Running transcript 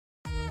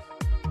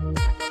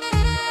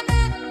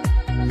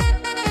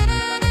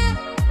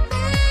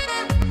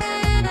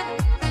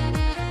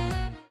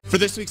For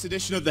this week's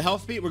edition of the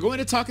Health Beat, we're going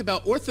to talk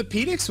about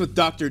orthopedics with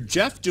Dr.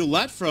 Jeff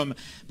Gillette from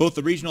both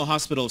the Regional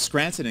Hospital of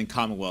Scranton and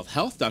Commonwealth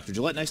Health. Dr.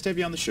 Gillette, nice to have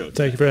you on the show today.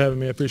 Thank you for having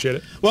me. I appreciate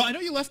it. Well, I know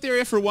you left the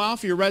area for a while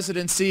for your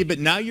residency, but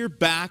now you're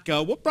back.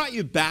 What brought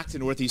you back to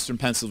northeastern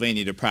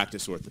Pennsylvania to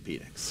practice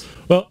orthopedics?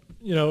 Well,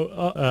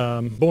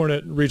 born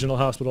at Regional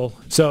Hospital,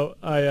 so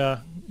I,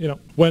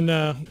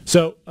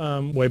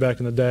 way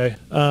back in the day,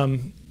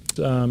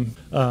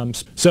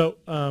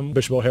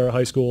 Bishop O'Hara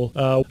High School,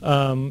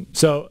 and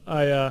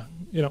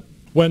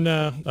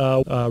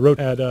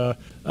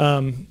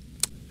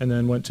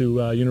then went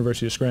to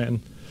University of Scranton.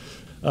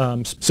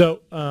 There's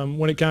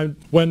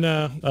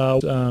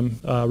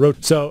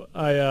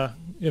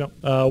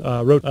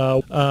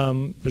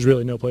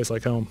really no place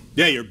like home.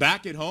 Yeah, you're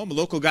back at home. A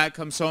local guy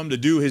comes home to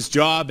do his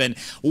job. And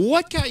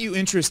what got you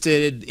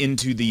interested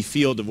into the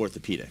field of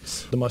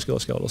orthopedics? The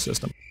musculoskeletal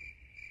system.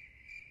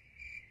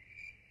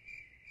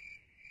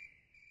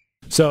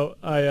 So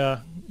I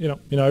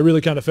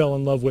really kind of fell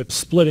in love with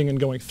splitting and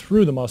going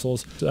through the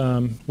muscles.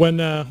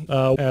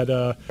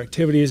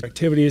 Activities,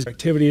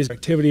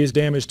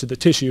 damage to the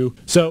tissue.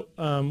 So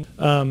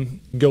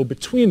go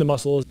between the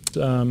muscles,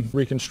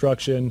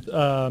 reconstruction,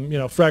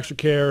 fracture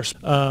care.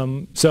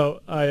 So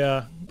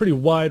I pretty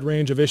wide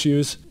range of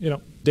issues.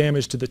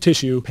 Damage to the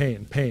tissue,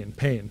 pain.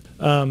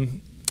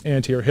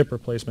 Anterior hip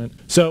replacement.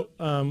 So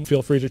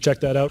feel free to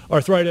check that out.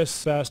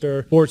 Arthritis,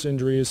 faster, sports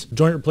injuries,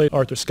 joint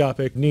replacement,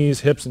 arthroscopic,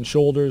 knees, hips, and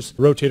shoulders,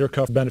 rotator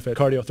cuff benefit,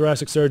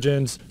 cardiothoracic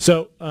surgeons.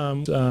 So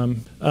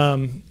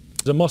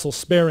the muscle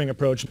sparing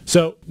approach.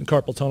 So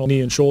carpal tunnel, knee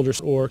and shoulders,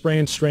 or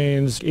brain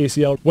strains,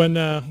 ACL, when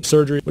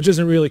surgery, which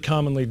isn't really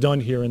commonly done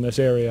here in this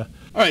area.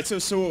 All right,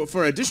 so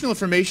for additional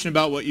information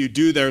about what you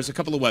do, there's a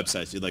couple of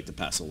websites you'd like to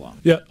pass along.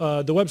 Yeah,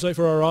 the website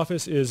for our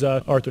office is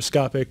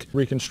arthroscopic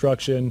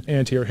reconstruction,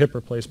 anterior hip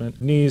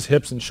replacement, knees,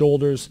 hips, and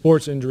shoulders,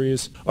 sports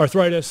injuries,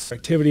 arthritis,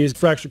 activities,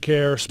 fracture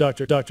care,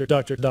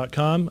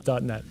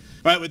 doctor.com.net.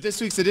 All right, with this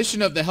week's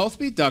edition of the Health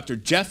Beat, Dr.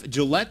 Jeff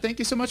Gillette, thank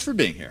you so much for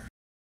being here.